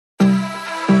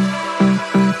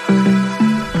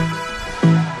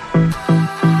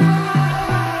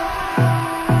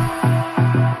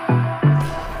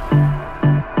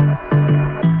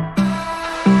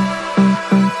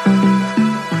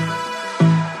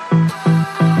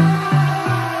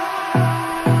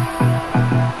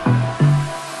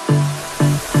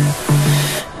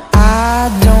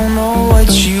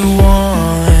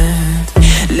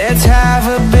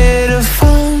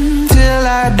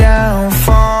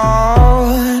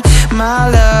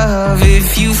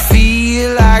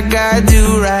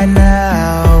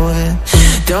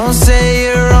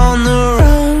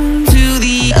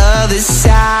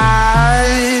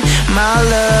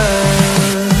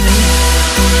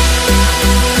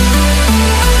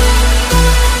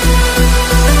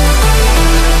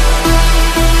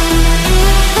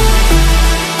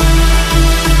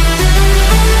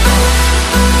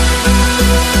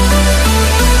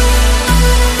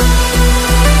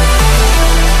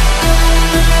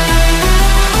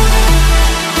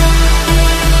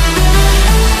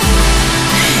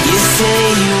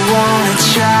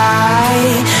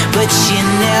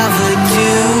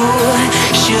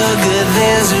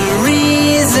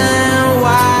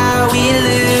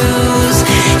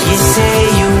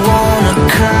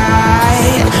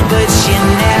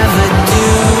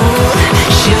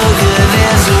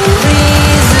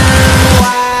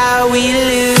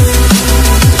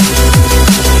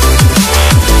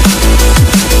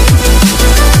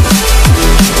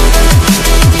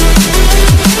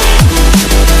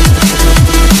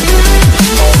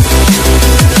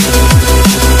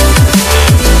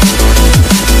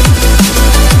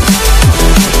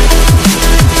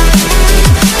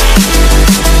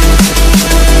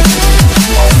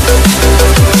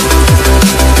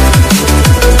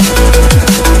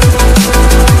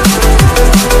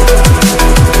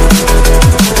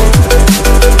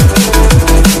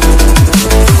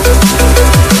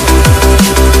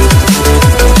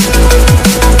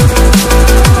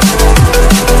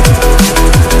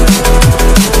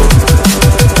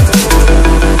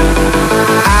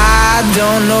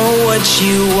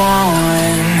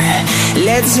on.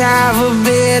 Let's have a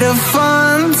bit of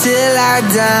fun till our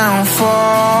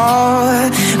downfall.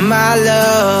 My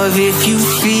love, if you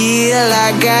feel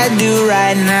like I do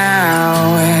right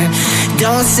now,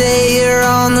 don't say you're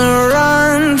on the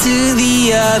run to the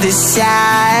other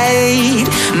side.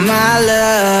 My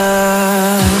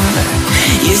love,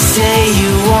 you say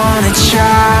you wanna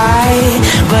try,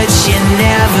 but you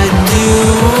never do.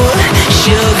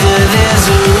 Sugar, there's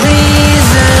a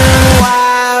reason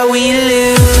why we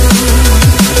lose.